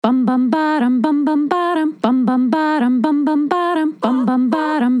bum bum bottom bum bum bottom bum bum bottom bum bum bottom bum bum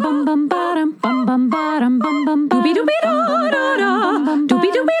bottom bum bum bottom bum bum bottom bum bum doobie doobie da da da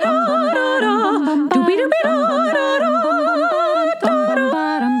doobie doobie da da da doobie doobie da da da bum bum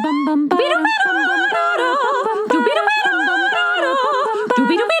bottom bum bum doobie doobie da da doobie doobie da da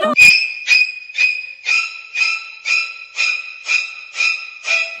doobie doobie da.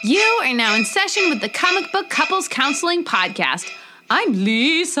 You are now in session with the Comic Book Couples Counseling Podcast. I'm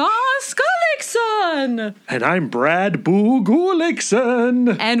Lisa Skullickson. And I'm Brad Boo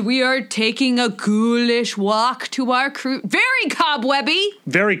Gullickson. And we are taking a ghoulish walk to our very cobwebby.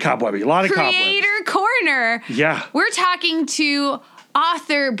 Very cobwebby. A lot of cobwebs. Creator Corner. Yeah. We're talking to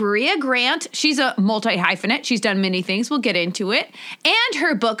author Brea Grant. She's a multi-hyphenate. She's done many things. We'll get into it. And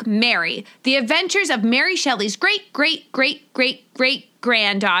her book, Mary, The Adventures of Mary Shelley's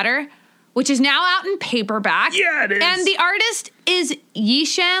great-great-great-great-great-granddaughter, which is now out in paperback. Yeah, it is. And the artist is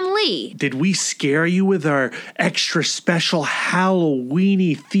Yi-Shan Lee. Did we scare you with our extra special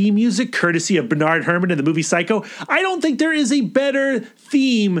Halloween-y theme music courtesy of Bernard Herrmann in the movie Psycho? I don't think there is a better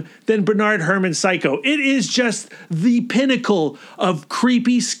theme than Bernard Herrmann's Psycho. It is just the pinnacle of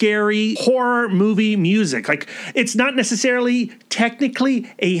creepy, scary horror movie music. Like, it's not necessarily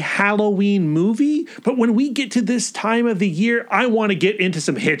technically a Halloween movie, but when we get to this time of the year, I want to get into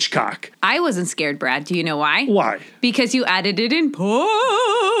some Hitchcock. I wasn't scared, Brad. Do you know why? Why? Because you added it in post.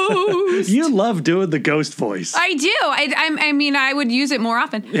 You love doing the ghost voice. I do. I mean, I would use it more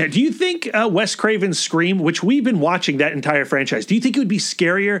often. Yeah, do you think Wes Craven's Scream, which we've been watching that entire franchise, do you think it would be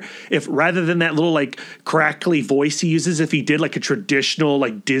scarier if rather than that little like crackly voice he uses, if he did like a traditional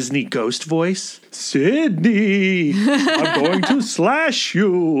like Disney ghost voice? Sydney, I'm going to slash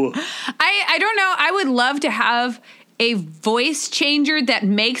you. I don't know. I would love to have a voice changer that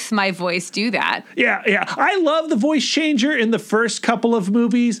makes my voice do that. Yeah. I love the voice changer in the first couple of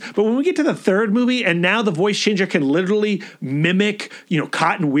movies, but when we get to the third movie and now the voice changer can literally mimic,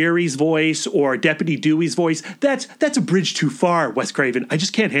 Cotton Weary's voice or Deputy Dewey's voice, that's a bridge too far, Wes Craven. I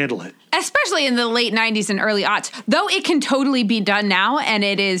just can't handle it. Especially in the late 90s and early aughts. Though it can totally be done now, and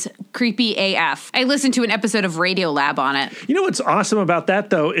it is creepy AF. I listened to an episode of Radiolab on it. You know what's awesome about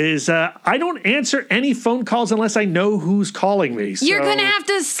that, though, is I don't answer any phone calls unless I know who's calling me. So. You're going to have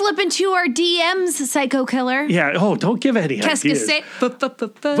to slip into our DMs, Psycho Killer. Yeah, don't give any ideas.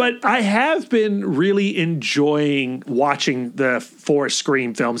 But I have been really enjoying watching the 4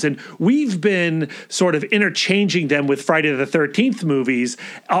 Scream films, and we've been sort of interchanging them with Friday the 13th movies,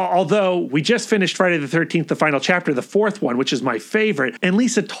 although we just finished Friday the 13th, the final chapter, the 4th one, which is my favorite, and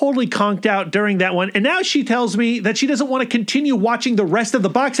Lisa totally conked out during that one, and now she tells me that she doesn't want to continue watching the rest of the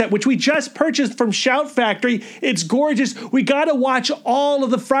box set, which we just purchased from Shout Factory. It's gorgeous. We got to watch all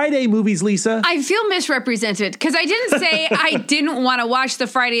of the Friday movies, Lisa. I feel misrepresented, because I didn't say I didn't want to watch the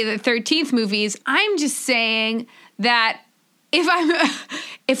Friday the 13th movies. I'm just saying that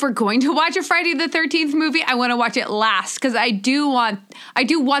if we're going to watch a Friday the 13th movie, I want to watch it last, because I do want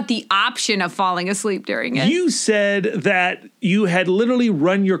the option of falling asleep during it. You said that you had literally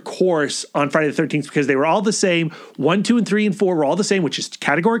run your course on Friday the 13th because they were all the same. 1, 2, and 3, and 4 were all the same, which is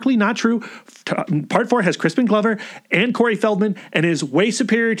categorically not true. Part 4 has Crispin Glover and Corey Feldman and is way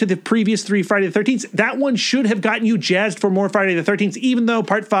superior to the previous 3 Friday the 13th. That one should have gotten you jazzed for more Friday the 13th, even though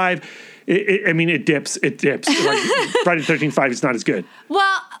Part 5... it dips. Like Friday the 13th 5 is not as good.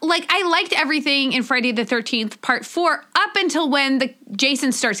 Well, I liked everything in Friday the 13th Part 4 up until when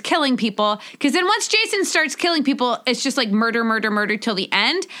Jason starts killing people. Because then once Jason starts killing people, it's just like murder till the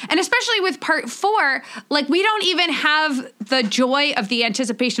end. And especially with Part 4, we don't even have the joy of the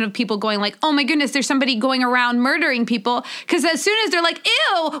anticipation of people going like, oh my goodness, there's somebody going around murdering people. Because as soon as they're like,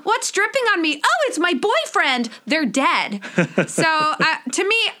 ew, what's dripping on me? Oh, it's my boyfriend. They're dead. So to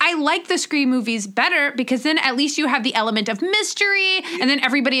me, I like the Scream movies better because then at least you have the element of mystery and then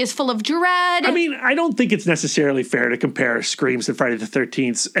everybody is full of dread. I mean, I don't think it's necessarily fair to compare Screams and Friday the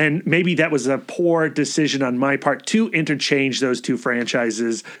 13th, and maybe that was a poor decision on my part to interchange those two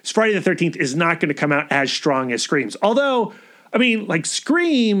franchises. Friday the 13th is not going to come out as strong as Screams. Although, I mean,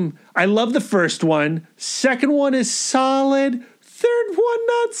 Scream, I love the first one. Second one is solid. Third one,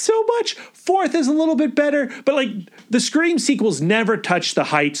 not so much. Fourth is a little bit better. But the Scream sequels never touch the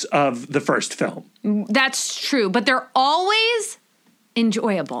heights of the first film. That's true. But they're always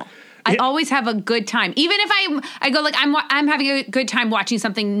enjoyable. I always have a good time. Even if I go I'm having a good time watching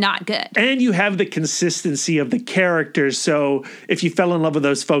something not good. And you have the consistency of the characters. So if you fell in love with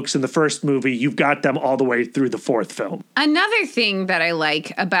those folks in the first movie, you've got them all the way through the 4th film. Another thing that I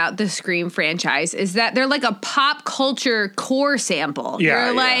like about the Scream franchise is that they're like a pop culture core sample. Yeah,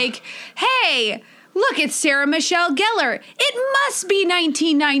 You're like, hey, look, it's Sarah Michelle Gellar. It must be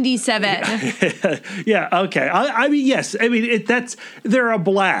 1997. Yeah, okay. I mean, yes. I mean, they're a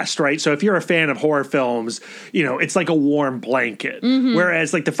blast, right? So if you're a fan of horror films, it's like a warm blanket. Mm-hmm.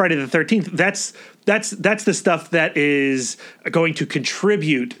 Whereas like the Friday the 13th, that's the stuff that is going to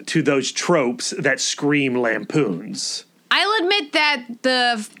contribute to those tropes that Scream lampoons. I'll admit that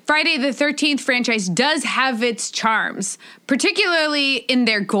the Friday the 13th franchise does have its charms, particularly in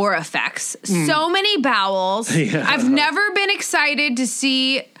their gore effects. So many bowels. Yeah. I've never been excited to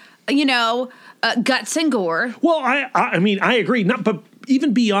see, guts and gore. Well, I mean, I agree. But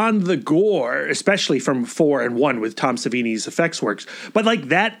even beyond the gore, especially from 4 and 1 with Tom Savini's effects works, but like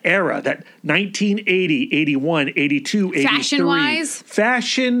that era, that 1980, 81, 82, 83. Fashion-wise?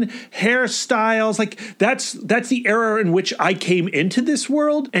 Fashion, hairstyles, like that's the era in which I came into this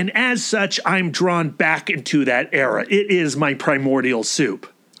world. And as such, I'm drawn back into that era. It is my primordial soup.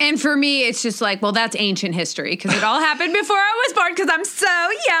 And for me, it's just like, well, that's ancient history because it all happened before I was born because I'm so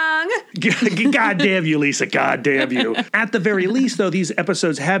young. God damn you, Lisa. God damn you. At the very least, though, these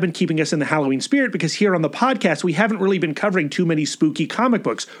episodes have been keeping us in the Halloween spirit because here on the podcast, we haven't really been covering too many spooky comic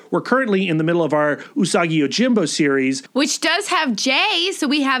books. We're currently in the middle of our Usagi Yojimbo series. Which does have Jay. So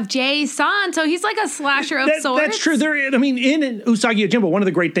we have Jay-san. So he's like a slasher of sorts. That's true. In Usagi Yojimbo, one of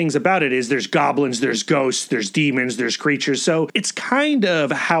the great things about it is there's goblins, there's ghosts, there's demons, there's creatures. So it's kind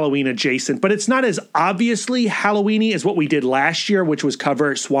of Halloween adjacent, but it's not as obviously Halloween-y as what we did last year, which was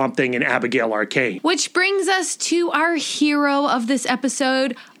cover Swamp Thing and Abigail Arcane. Which brings us to our hero of this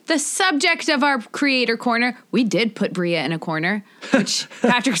episode, the subject of our creator corner. We did put Bria in a corner, which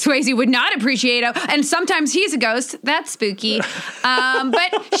Patrick Swayze would not appreciate. And sometimes he's a ghost. That's spooky.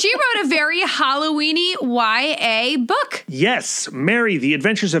 But she wrote a very Halloween-y YA book. Yes, Mary, The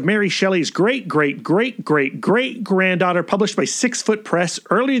Adventures of Mary Shelley's great-great-great-great-great-granddaughter, published by 6 Foot Press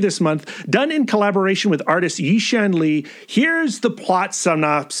earlier this month, done in collaboration with artist Yishan Lee. Here's the plot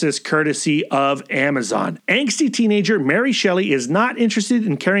synopsis courtesy of Amazon. Angsty teenager Mary Shelley is not interested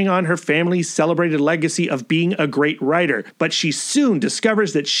in carrying on her family's celebrated legacy of being a great writer, but she soon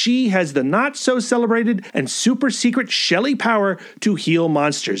discovers that she has the not-so-celebrated and super-secret Shelley power to heal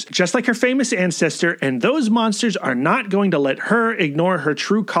monsters, just like her famous ancestor, and those monsters are not going to let her ignore her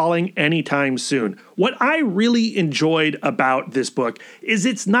true calling anytime soon. What I really enjoyed about this book is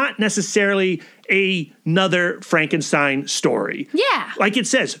it's not necessarily another Frankenstein story. Yeah. Like it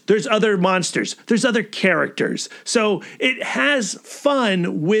says, there's other monsters, there's other characters. So it has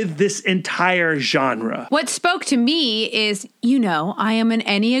fun with this entire genre. What spoke to me is, I am an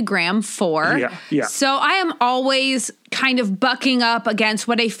Enneagram 4. Yeah. So I am always kind of bucking up against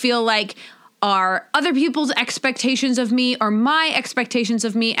what I feel like are other people's expectations of me or my expectations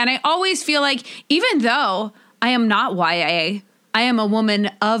of me. And I always feel like, even though I am not YA, I am a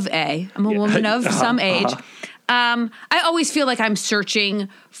woman of A. I'm a woman of some age. I always feel like I'm searching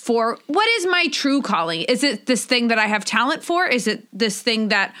for what is my true calling? Is it this thing that I have talent for? Is it this thing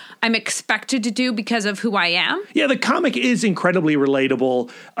that I'm expected to do because of who I am? Yeah, the comic is incredibly relatable,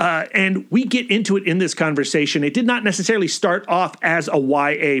 and we get into it in this conversation. It did not necessarily start off as a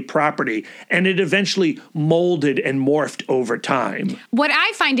YA property, and it eventually molded and morphed over time. What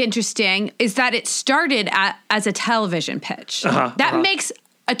I find interesting is that it started as a television pitch. That makes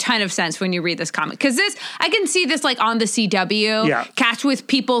a ton of sense when you read this comic, because I can see this like on the CW, cast with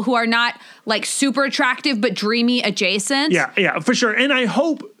people who are not like super attractive but dreamy adjacent. Yeah, for sure. And I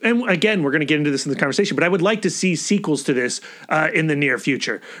hope, and again, we're going to get into this in the conversation, but I would like to see sequels to this in the near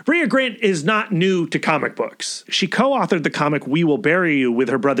future. Bria Grant is not new to comic books. She co-authored the comic We Will Bury You with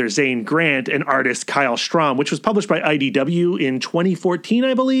her brother Zane Grant and artist Kyle Strahm, which was published by IDW in 2014,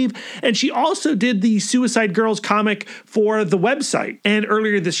 I believe. And she also did the Suicide Girls comic for the website. And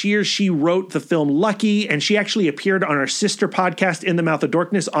earlier this year, she wrote the film Lucky, and she actually appeared on our sister podcast, In the Mouth of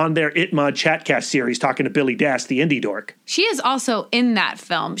Darkness, on their Itmod Chatcast series, talking to Billy Dass, the indie dork. She is also in that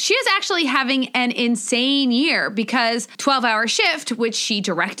film. She is actually having an insane year because 12-Hour Shift, which she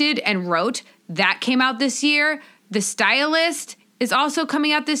directed and wrote, that came out this year. The Stylist is also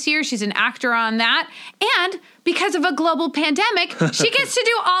coming out this year. She's an actor on that. And because of a global pandemic, she gets to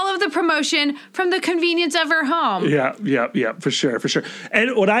do all of the promotion from the convenience of her home. Yeah, for sure.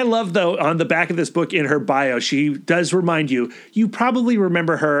 And what I love, though, on the back of this book in her bio, she does remind you probably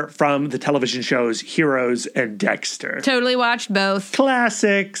remember her from the television shows Heroes and Dexter. Totally watched both.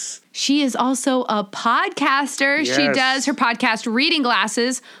 Classics. She is also a podcaster. Yes. She does her podcast Reading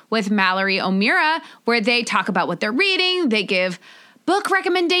Glasses with Mallory O'Meara, where they talk about what they're reading. They give Book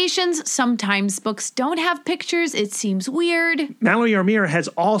recommendations. Sometimes books don't have pictures. It seems weird. Mallory Armira has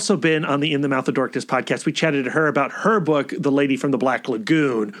also been on the In the Mouth of Dorcas podcast. We chatted to her about her book, The Lady from the Black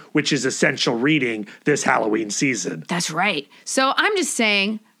Lagoon, which is essential reading this Halloween season. That's right. So I'm just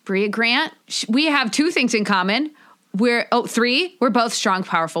saying, Brea Grant, we have two things in common. Three. We're both strong,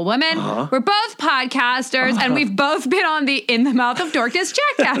 powerful women. We're both podcasters, and we've both been on the In the Mouth of Dorcas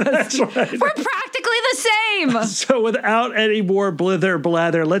Jackcast. That's right. We're practically the same. So without any more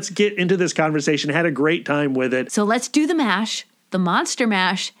blather, let's get into this conversation. Had a great time with it. So let's do the mash, the monster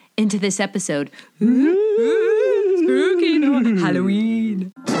mash, into this episode. Spooky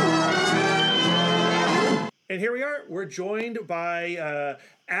Halloween. And here we are. We're joined by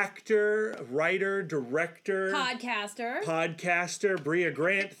actor, writer, director, podcaster Brea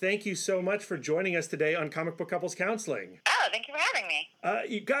Grant. Thank you so much for joining us today on Comic Book Couples Counseling. Oh, thank you for having me.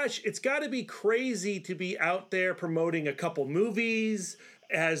 Gosh, it's got to be crazy to be out there promoting a couple movies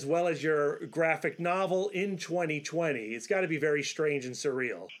as well as your graphic novel in 2020. It's got to be very strange and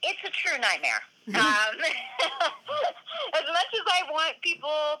surreal. It's a true nightmare. As much as I want people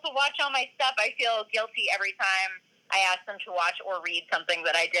to watch all my stuff, I feel guilty every time I ask them to watch or read something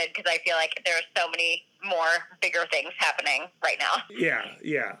that I did, because I feel like there are so many more bigger things happening right now. Yeah.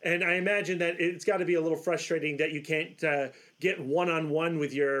 And I imagine that it's got to be a little frustrating that you can't get one-on-one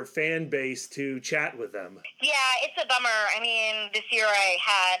with your fan base to chat with them. Yeah, it's a bummer. I mean, this year I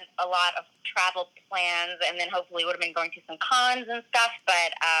had a lot of travel plans, and then hopefully would have been going to some cons and stuff,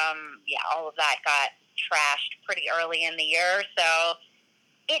 but all of that got trashed pretty early in the year, so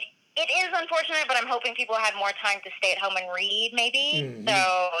it is unfortunate, but I'm hoping people have more time to stay at home and read, maybe. Mm-hmm. So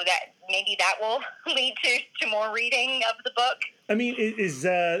that will lead to more reading of the book. I mean, is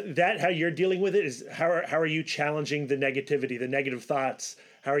that how you're dealing with it? Is how are you challenging the negativity, the negative thoughts?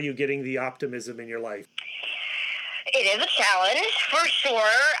 How are you getting the optimism in your life? It is a challenge, for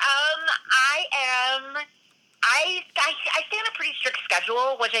sure. I stay on a pretty strict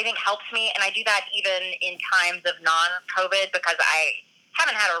schedule, which I think helps me, and I do that even in times of non-COVID, because I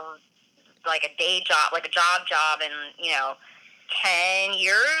haven't had a day job, like a job in, 10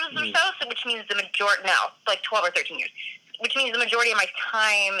 years or so, which means 12 or 13 years, which means the majority of my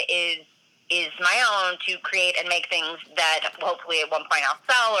time is my own to create and make things that hopefully at one point I'll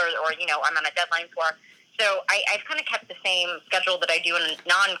sell or I'm on a deadline for. So I've kind of kept the same schedule that I do in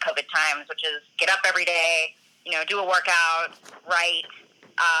non-COVID times, which is get up every day, do a workout, write,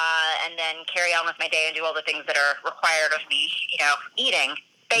 and then carry on with my day and do all the things that are required of me, eating,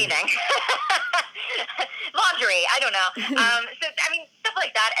 bathing, laundry, I don't know. Stuff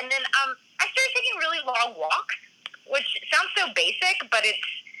like that. And then I started taking really long walks, which sounds so basic, but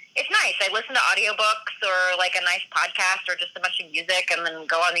it's nice. I listen to audiobooks or like a nice podcast or just a bunch of music, and then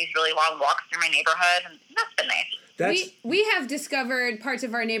go on these really long walks through my neighborhood, and that's been nice. We have discovered parts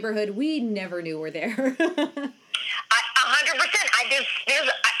of our neighborhood we never knew were there. 100%.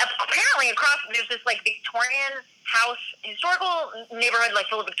 Apparently there's this like Victorian house, historical neighborhood, like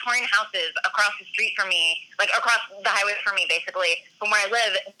full of Victorian houses across the street from me, like across the highway from me, basically, from where I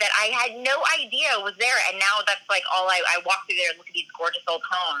live, that I had no idea was there. And now that's like all I walk through there and look at these gorgeous old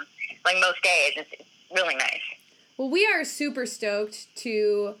homes, like most days. It's really nice. Well, we are super stoked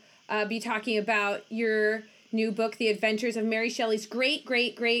to be talking about your new book, The Adventures of Mary Shelley's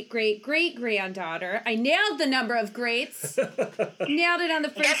great-great-great-great-great-granddaughter. I nailed the number of greats. Nailed it on the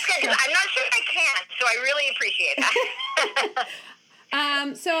first. That's good, because I'm not sure I can, so I really appreciate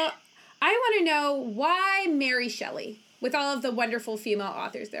that. So I want to know, why Mary Shelley, with all of the wonderful female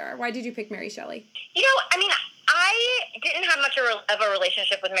authors there are? Why did you pick Mary Shelley? I didn't have much of a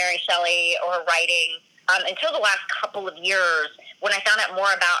relationship with Mary Shelley or her writing until the last couple of years, when I found out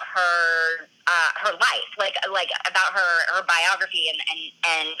more about her life, like about her biography, and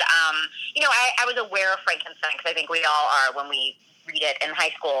I was aware of Frankenstein, because I think we all are when we read it in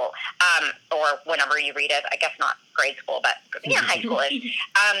high school, or whenever you read it. I guess not grade school, but high schoolish.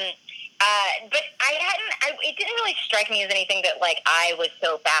 But it didn't really strike me as anything that I was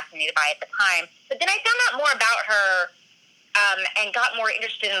so fascinated by at the time. But then I found out more about her. And got more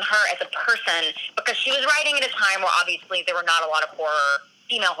interested in her as a person, because she was writing at a time where obviously there were not a lot of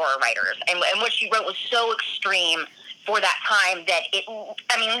female horror writers, and what she wrote was so extreme for that time that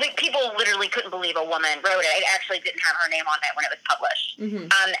people literally couldn't believe a woman wrote it. It actually didn't have her name on it when it was published. Mm-hmm.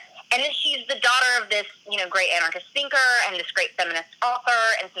 And then she's the daughter of this, great anarchist thinker and this great feminist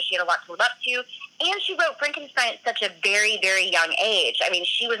author, and so she had a lot to live up to. And she wrote Frankenstein at such a very, very young age. I mean,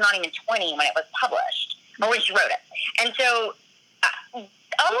 she was not even 20 when it was published, or when she wrote it. And so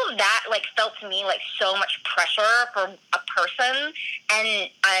all of that felt to me like so much pressure for a person, and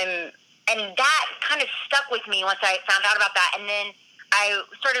that kind of stuck with me once I found out about that. And then I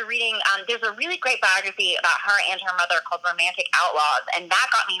started reading, there's a really great biography about her and her mother called Romantic Outlaws, and that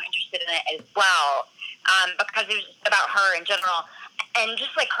got me interested in it as well, because it was about her in general, and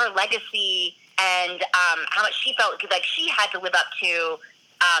just like her legacy and how much she felt like she had to live up to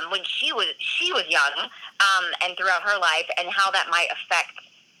when she was young, and throughout her life, and how that might affect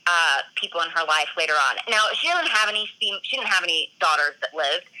people in her life later on. Now, she didn't have any daughters that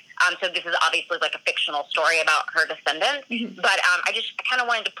lived. So this is obviously like a fictional story about her descendants, but I kind of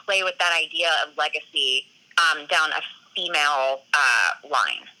wanted to play with that idea of legacy down a female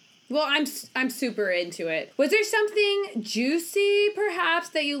line. Well, I'm super into it. Was there something juicy, perhaps,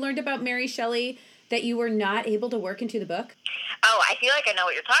 that you learned about Mary Shelley that you were not able to work into the book? Oh, I feel like I know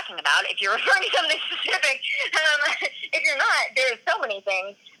what you're talking about. If you're referring to something specific, if you're not, there's so many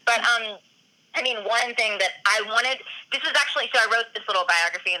things. But I mean, one thing that I wanted, this is actually, so I wrote this little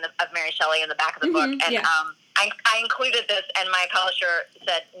biography of Mary Shelley in the back of the book, and I included this, and my publisher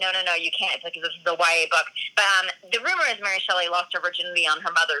said, no, you can't, because this is a YA book. But the rumor is Mary Shelley lost her virginity on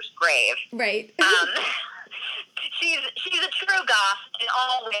her mother's grave. Right. She's a true goth in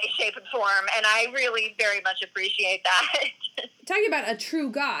all ways, shape, and form, and I really very much appreciate that. Talking about a true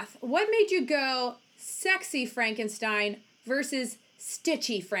goth, what made you go sexy Frankenstein versus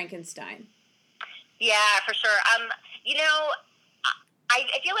stitchy Frankenstein? Yeah, for sure. You know, I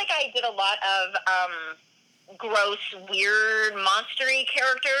feel like I did a lot of gross, weird, monstery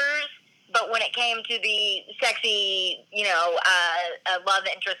characters, but when it came to the sexy, love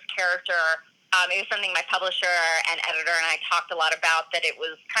interest character, it was something my publisher and editor and I talked a lot about, that it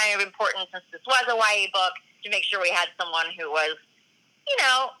was kind of important, since this was a YA book, to make sure we had someone who was,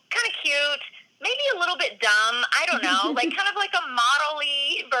 kind of cute, maybe a little bit dumb, I don't know, like kind of like a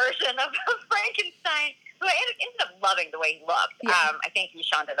model-y version of Frankenstein, who I ended up loving the way he looked. Yeah. I think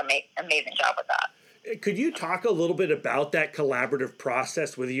Yashan did an amazing job with that. Could you talk a little bit about that collaborative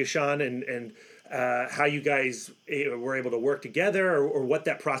process with Yashan and how you guys were able to work together, or what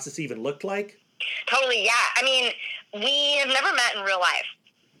that process even looked like? Totally, yeah. I mean, we have never met in real life.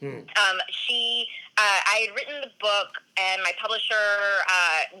 I had written the book, and my publisher,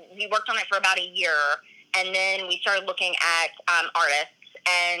 we worked on it for about a year, and then we started looking at artists,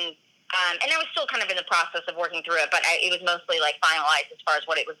 and I was still kind of in the process of working through it, but it was mostly like finalized as far as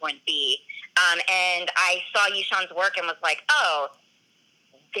what it was going to be. And I saw Yashan's work and was like, oh,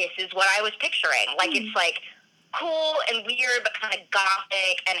 this is what I was picturing. Like, it's like cool and weird, but kind of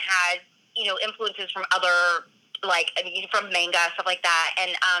gothic, and has, influences from other, like, from manga, stuff like that.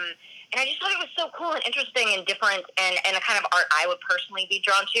 And I just thought it was so cool and interesting and different, and a kind of art I would personally be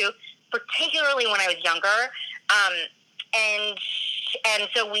drawn to, particularly when I was younger. And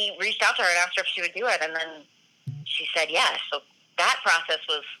so we reached out to her and asked her if she would do it, and then she said yes. So that process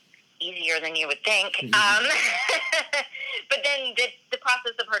was easier than you would think. But then the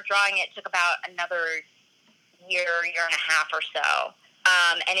process of her drawing it took about another year and a half or so.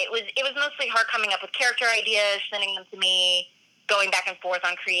 And it was mostly her coming up with character ideas, sending them to me, going back and forth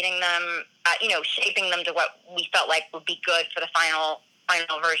on creating them, shaping them to what we felt like would be good for the final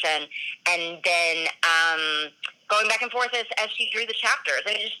version, and then going back and forth as she drew the chapters.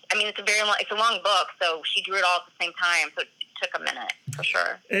 And it's a long book, so she drew it all at the same time, so it took a minute for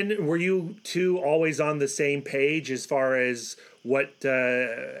sure. And were you two always on the same page as far as what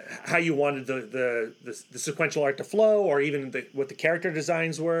how you wanted the sequential art to flow, or even what the character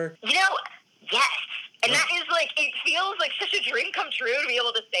designs were? Yes. And that is like, it feels like such a dream come true to be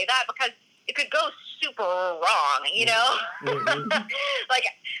able to say that, because it could go super wrong, Like,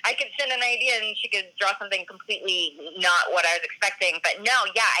 I could send an idea and she could draw something completely not what I was expecting. But no,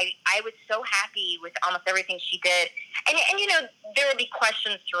 yeah, I was so happy with almost everything she did. And there would be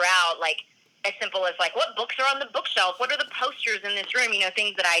questions throughout, like, as simple as, like, what books are on the bookshelf? What are the posters in this room?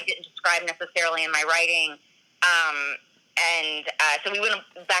 Things that I didn't describe necessarily in my writing. And so we went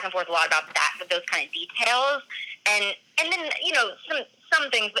back and forth a lot about that, those kind of details. And then, some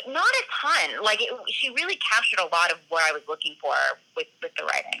things, but not a ton. Like, she really captured a lot of what I was looking for with the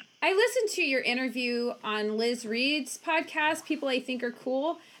writing. I listened to your interview on Liz Reed's podcast, People I Think Are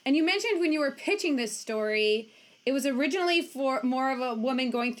Cool. And you mentioned when you were pitching this story, it was originally for more of a woman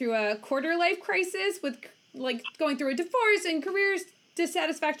going through a quarter life crisis, with, like, going through a divorce and career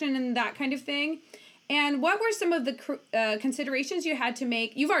dissatisfaction and that kind of thing. And what were some of the considerations you had to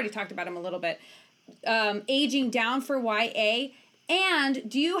make? You've already talked about them a little bit. Aging down for YA. And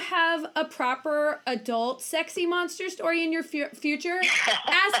do you have a proper adult sexy monster story in your future?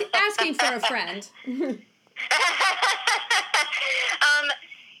 Asking for a friend.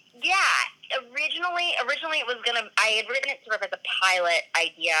 Yeah. Originally it was I had written it sort of as a pilot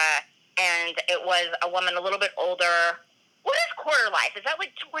idea, and it was a woman a little bit older, What is quarter life? Is that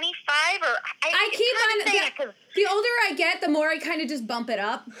like 25 or I keep on the older I get, the more I kind of just bump it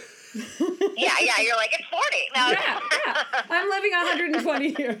up. Yeah, you're like, it's 40. No, yeah. I'm living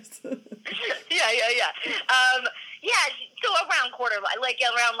 120 years. Yeah, so around quarter life, like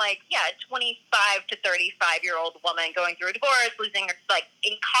around 25 to 35-year-old woman going through a divorce, losing her, like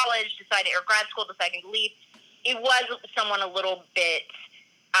in college, deciding, or grad school, deciding to leave. It was someone a little bit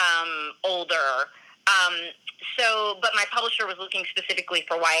older. But my publisher was looking specifically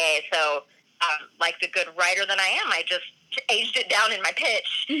for YA, so like the good writer that I am, I just aged it down in my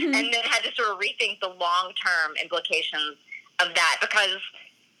pitch, and then had to sort of rethink the long-term implications of that, because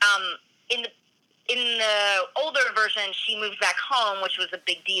in the older version, she moves back home, which was a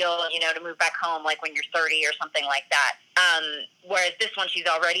big deal, to move back home, like when you're 30 or something like that. Whereas this one, she's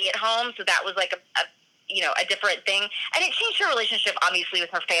already at home, so that was like a different thing, and it changed her relationship, obviously,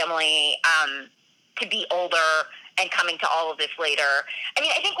 with her family, to be older and coming to all of this later. I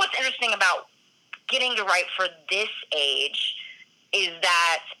mean, I think what's interesting about getting to write for this age is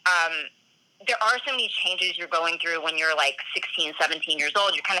that there are so many changes you're going through when you're like 16, 17 years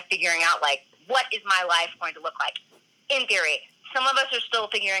old. You're kind of figuring out, like, what is my life going to look like? In theory, some of us are still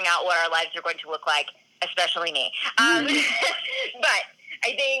figuring out what our lives are going to look like, especially me. But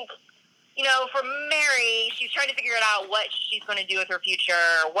I think, for Mary, she's trying to figure it out, what she's going to do with her future,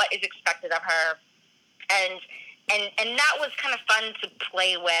 what is expected of her. And that was kind of fun to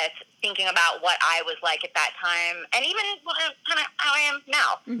play with, thinking about what I was like at that time, and even kind of how I am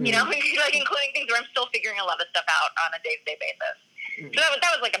now, like including things where I'm still figuring a lot of stuff out on a day-to-day basis. So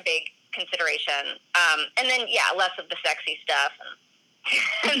that was like a big consideration. And then, less of the sexy stuff,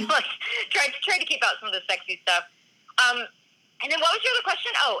 and like try to keep out some of the sexy stuff. And then what was your other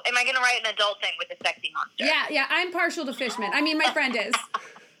question? Oh, am I going to write an adult thing with a sexy monster? Yeah, I'm partial to Fishman. I mean, my friend is.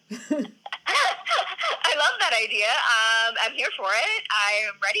 I love that idea. I'm here for it. I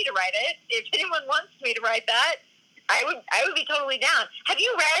am ready to write it. If anyone wants me to write that, I would be totally down. Have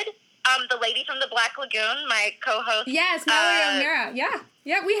you read The Lady from the Black Lagoon, my co-host? Yes, Mallory O'Meara.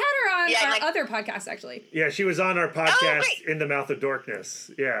 Yeah, we had her on our other podcast, actually. Yeah, she was on our podcast, In the Mouth of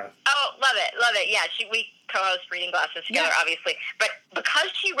Darkness. Yeah. Oh, love it. Yeah, we co-host Reading Glasses together, obviously. But because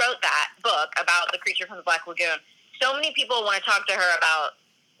she wrote that book about the creature from the Black Lagoon, so many people want to talk to her about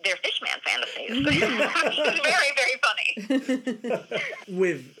their Fishman fantasies. It's very, very funny.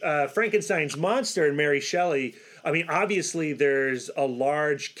 With Frankenstein's monster and Mary Shelley, I mean, obviously there's a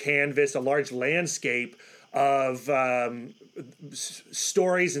large canvas, a large landscape of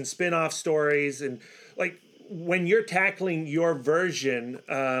stories and spin-off stories. And like when you're tackling your version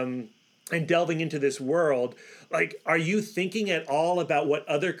and delving into this world, like, are you thinking at all about what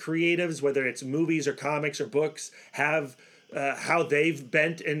other creatives, whether it's movies or comics or books, have how they've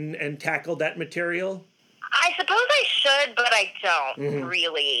bent and tackled that material? I suppose I should, but I don't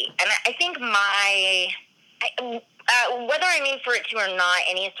really. And I think whether I'm in for it to or not,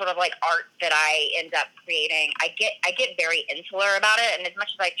 any sort of like art that I end up creating, I get very insular about it. And as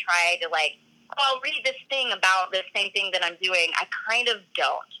much as I try to like, I'll read this thing about this same thing that I'm doing, I kind of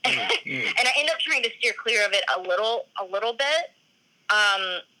don't. And I end up trying to steer clear of it a little bit.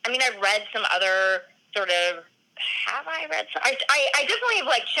 I mean, I've read some other sort of. Have I read some? I definitely have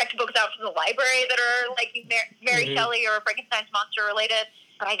like checked books out from the library that are like Mary Shelley or Frankenstein's monster related,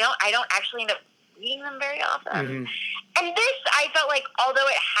 but I don't actually end up reading them very often. And this, I felt like, although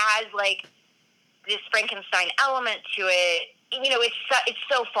it has like this Frankenstein element to it, it's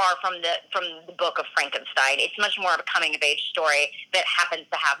so far from the book of Frankenstein. It's much more of a coming of age story that happens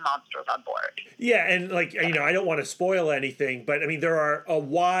to have monsters on board. Yeah, and like I don't want to spoil anything, but I mean there are a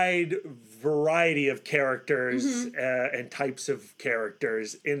wide variety of characters and types of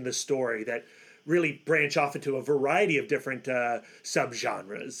characters in the story that really branch off into a variety of different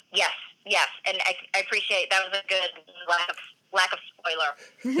subgenres. Yes, and I appreciate that was a good lack of spoiler.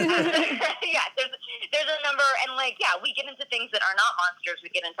 Yeah, there's a number, and like, we get into things that are not monsters. We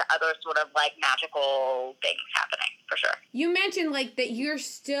get into other sort of like magical things happening, for sure. You mentioned like that you're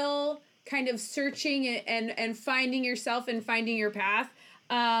still kind of searching and finding yourself and finding your path.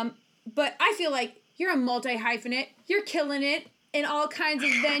 But I feel like you're a multi-hyphenate. You're killing it in all kinds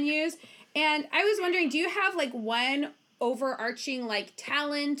of venues. And I was wondering, do you have like one overarching like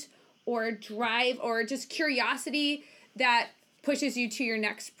talent or drive or just curiosity that pushes you to your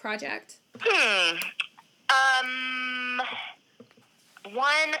next project?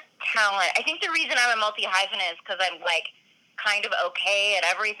 One talent. I think the reason I'm a multi-hyphenate is because I'm like kind of okay at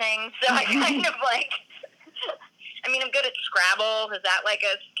everything. So I kind of like... I mean, I'm good at Scrabble. Is that like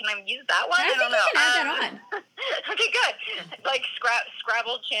can I use that one? I don't know. You can add that on. Okay, good. Like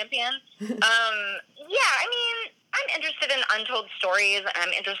Scrabble champion. I mean, I'm interested in untold stories.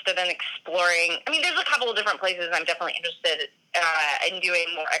 I'm interested in exploring. I mean, there's a couple of different places I'm definitely interested in doing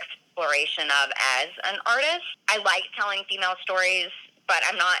more exploration of as an artist. I like telling female stories, but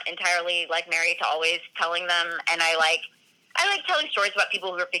I'm not entirely like married to always telling them. And I like telling stories about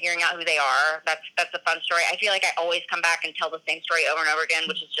people who are figuring out who they are. That's a fun story. I feel like I always come back and tell the same story over and over again,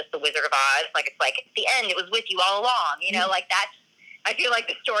 which is just The Wizard of Oz. Like, it's like, at the end, it was with you all along. You know, like that's, I feel like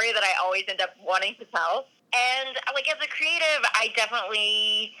the story that I always end up wanting to tell. And like as a creative, I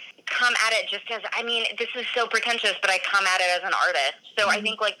definitely come at it just as, I mean, this is so pretentious, but I come at it as an artist. So I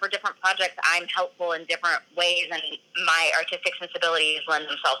think like for different projects, I'm helpful in different ways, and my artistic sensibilities lend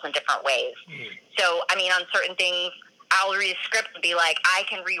themselves in different ways. So, I mean, on certain things, I'll read a script and be like, I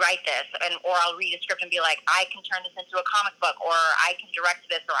can rewrite this, or I'll read a script and be like, I can turn this into a comic book, or I can direct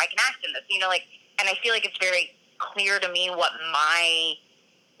this, or I can act in this, you know, like, and I feel like it's very clear to me what my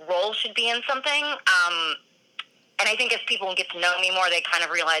role should be in something. And I think as people get to know me more, they kind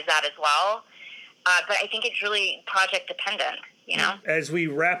of realize that as well. But I think it's really project dependent, you know? As we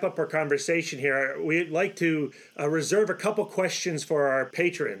wrap up our conversation here, we'd like to reserve a couple questions for our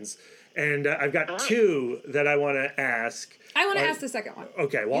patrons. And I've got two that I want to ask. I want to ask the second one.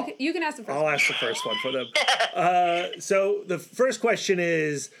 Okay, well, you can ask the first I'll one. ask the first one for them. So the first question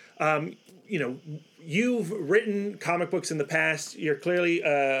is, you know, you've written comic books in the past. You're clearly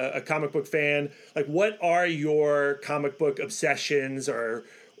a comic book fan. Like, what are your comic book obsessions, or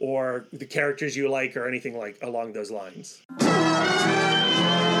the characters you like, or anything like along those lines?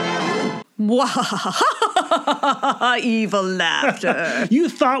 Evil laughter. You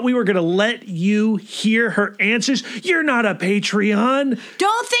thought we were going to let you hear her answers? You're not a Patreon.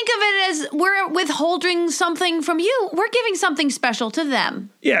 Don't think of it as we're withholding something from you. We're giving something special to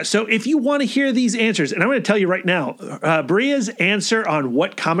them. Yeah, so if you want to hear these answers, and I'm going to tell you right now, Bria's answer on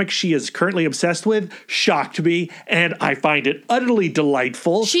what comic she is currently obsessed with shocked me, and I find it utterly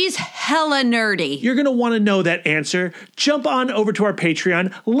delightful. She's hella nerdy. You're going to want to know that answer. Jump on over to our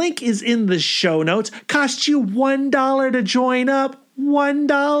Patreon. Link is in the show notes. Costs you $1 to join up.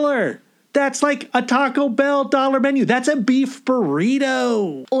 $1. That's like a Taco Bell dollar menu. That's a beef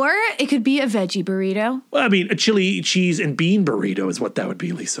burrito. Or it could be a veggie burrito. Well, I mean, a chili, cheese, and bean burrito is what that would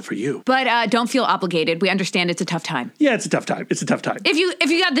be, Lisa, for you. But don't feel obligated. We understand it's a tough time. Yeah, it's a tough time. It's a tough time. If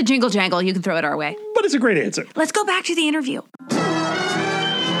you got the jingle jangle, you can throw it our way. But it's a great answer. Let's go back to the interview.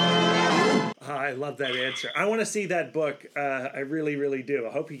 I love that answer. I want to see that book. I really, really do.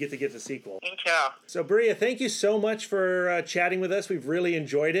 I hope you get the sequel. Me too. So, Bria, thank you so much for chatting with us. We've really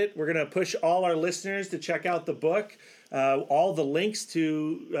enjoyed it. We're going to push all our listeners to check out the book. All the links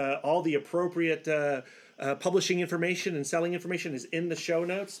to all the appropriate publishing information and selling information is in the show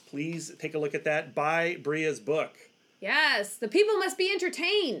notes. Please take a look at that. Buy Bria's book. Yes, the people must be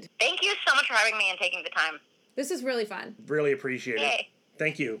entertained. Thank you so much for having me and taking the time. This is really fun. Really appreciate it. Yay.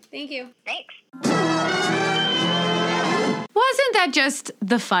 Thank you. Thank you. Thanks. Wasn't that just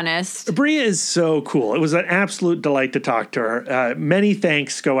the funnest? Bria is so cool. It was an absolute delight to talk to her. Many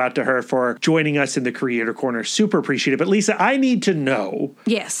thanks go out to her for joining us in the Creator Corner. Super appreciate it. But Lisa, I need to know.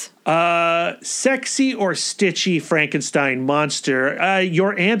 Yes. Sexy or stitchy Frankenstein monster?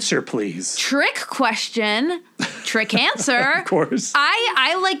 Your answer, please. Trick question. Trick answer. Of course.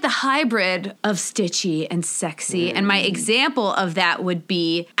 I like the hybrid of stitchy and sexy. And my example of that would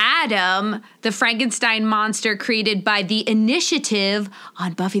be Adam, the Frankenstein monster created by the Initiative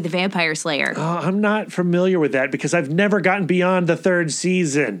on Buffy the Vampire Slayer. Oh, I'm not familiar with that because I've never gotten beyond the 3rd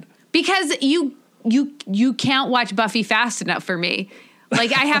season. Because you can't watch Buffy fast enough for me.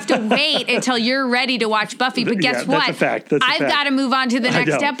 Like, I have to wait until you're ready to watch Buffy. But guess what? That's a fact. I've got to move on to the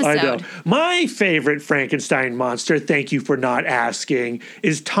next episode. I know. My favorite Frankenstein monster, thank you for not asking,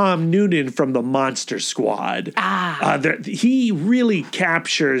 is Tom Noonan from the Monster Squad. He really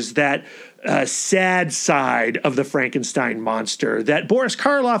captures that sad side of the Frankenstein monster that Boris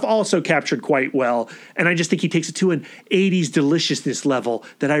Karloff also captured quite well. And I just think he takes it to an 80s deliciousness level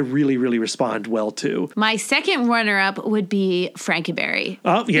that I really, really respond well to. My second runner-up would be Frankenberry.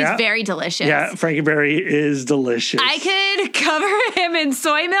 Oh, yeah. He's very delicious. Yeah, Frankenberry is delicious. I could cover him in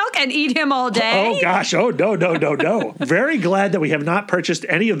soy milk and eat him all day. Oh, gosh. Oh, no. Very glad that we have not purchased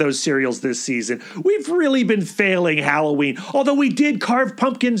any of those cereals this season. We've really been failing Halloween. Although we did carve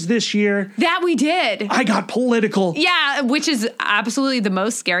pumpkins this year. That we did. I got political. Yeah, which is absolutely the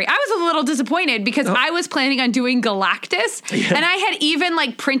most scary. I was a little disappointed because I was planning on doing Galactus, and I had even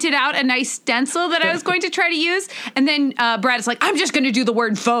like printed out a nice stencil that I was going to try to use. And then Brad is like, I'm just going to do the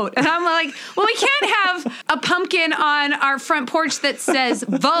word vote. And I'm like, well, we can't have a pumpkin on our front porch that says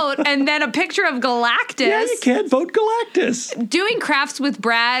vote and then a picture of Galactus. Yeah, you can't vote Galactus. Doing crafts with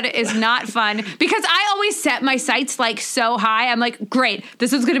Brad is not fun because I always set my sights like so high. I'm like, great,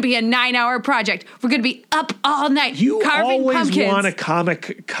 this is going to be a 9-hour project. We're going to be up all night carving always pumpkins. Want a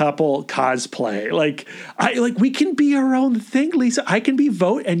comic couple cosplay. Like we can be our own thing, Lisa. I can be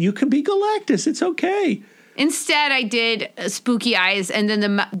Vote and you can be Galactus. It's okay. Instead, I did spooky eyes, and then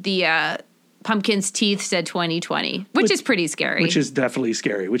the pumpkin's teeth said 2020, which is pretty scary. Which is definitely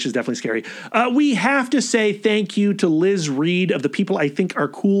scary. We have to say thank you to Liz Reed of the People I Think Are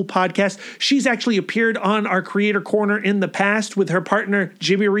Cool podcast. She's actually appeared on our Creator Corner in the past with her partner,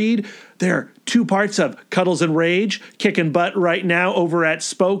 Jimmy Reed. They're 2 parts of Cuddles and Rage, kicking butt right now over at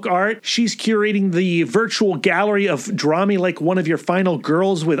Spoke Art. She's curating the virtual gallery of Draw Me Like One of Your Final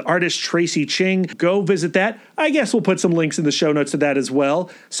Girls with artist Tracy Ching. Go visit that. I guess we'll put some links in the show notes to that as well.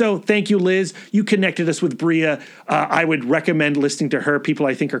 So thank you, Liz. You connected us with Bria. I would recommend listening to her People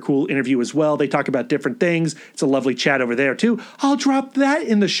I Think Are Cool interview as well. They talk about different things. It's a lovely chat over there, too. I'll drop that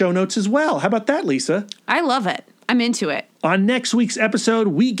in the show notes as well. How about that, Lisa? I love it. I'm into it. On next week's episode,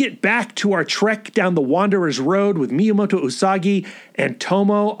 we get back to our trek down the Wanderer's Road with Miyamoto Usagi and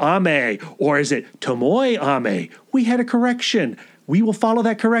Tomo Ame. Or is it Tomoe Ame? We had a correction. We will follow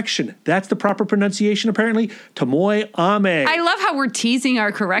that correction. That's the proper pronunciation, apparently. Tomoe Ame. I love how we're teasing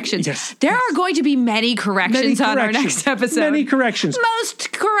our corrections. Yes. There are going to be many corrections on our next episode. Many corrections.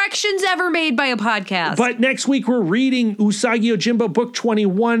 Most corrections ever made by a podcast. But next week, we're reading Usagi Yojimbo Book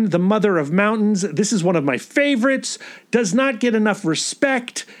 21, The Mother of Mountains. This is one of my favorites. Does not get enough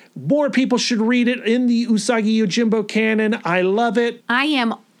respect. More people should read it in the Usagi Yojimbo canon. I love it. I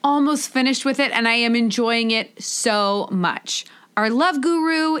am almost finished with it, and I am enjoying it so much. Our love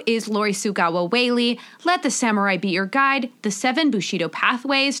guru is Lori Sugawa Whaley. Let the samurai be your guide. The 7 Bushido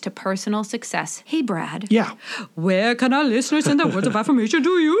pathways to personal success. Hey, Brad. Yeah. Where can our listeners send their words of affirmation to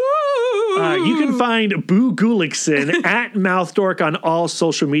you? You can find Boo Gullickson at Mouthdork on all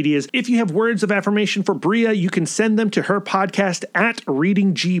social medias. If you have words of affirmation for Bria, you can send them to her podcast at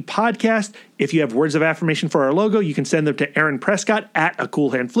Reading G Podcast. If you have words of affirmation for our logo, you can send them to Aaron Prescott at A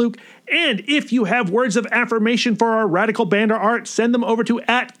Cool Hand Fluke. And if you have words of affirmation for our Radical Banter art, send them over to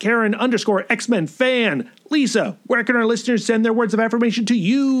at Karen_X-Men fan. Lisa, where can our listeners send their words of affirmation to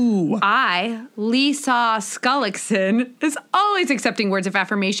you? I, Lisa Skullickson, is always accepting words of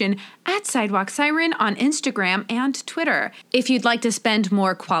affirmation at Sidewalk Siren on Instagram and Twitter. If you'd like to spend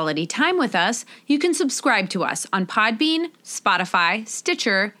more quality time with us, you can subscribe to us on Podbean, Spotify,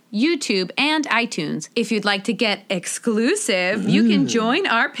 Stitcher, YouTube, and iTunes. If you'd like to get exclusive, you can join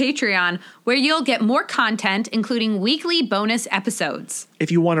our Patreon, where you'll get more content, including weekly bonus episodes.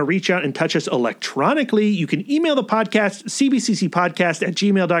 If you want to reach out and touch us electronically, you can email the podcast,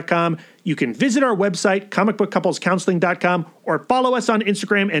 cbccpodcast@gmail.com. You can visit our website, comicbookcouplescounseling.com, or follow us on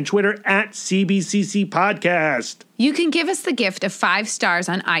Instagram and Twitter at cbccpodcast. You can give us the gift of 5 stars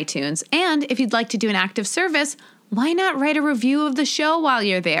on iTunes, and if you'd like to do an active service, why not write a review of the show while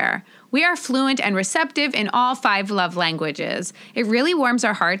you're there? We are fluent and receptive in all 5 love languages. It really warms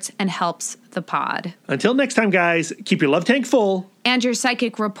our hearts and helps the pod. Until next time, guys, keep your love tank full. And your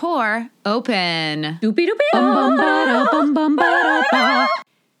psychic rapport open.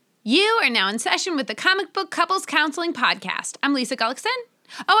 You are now in session with the Comic Book Couples Counseling Podcast. I'm Lisa Gullickson.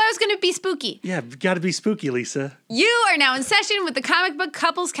 Oh, I was going to be spooky. Yeah, got to be spooky, Lisa. You are now in session with the Comic Book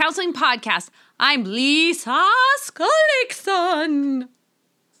Couples Counseling Podcast. I'm Lisa Skullickson.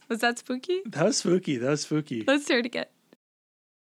 Was that spooky? That was spooky. Let's hear it again.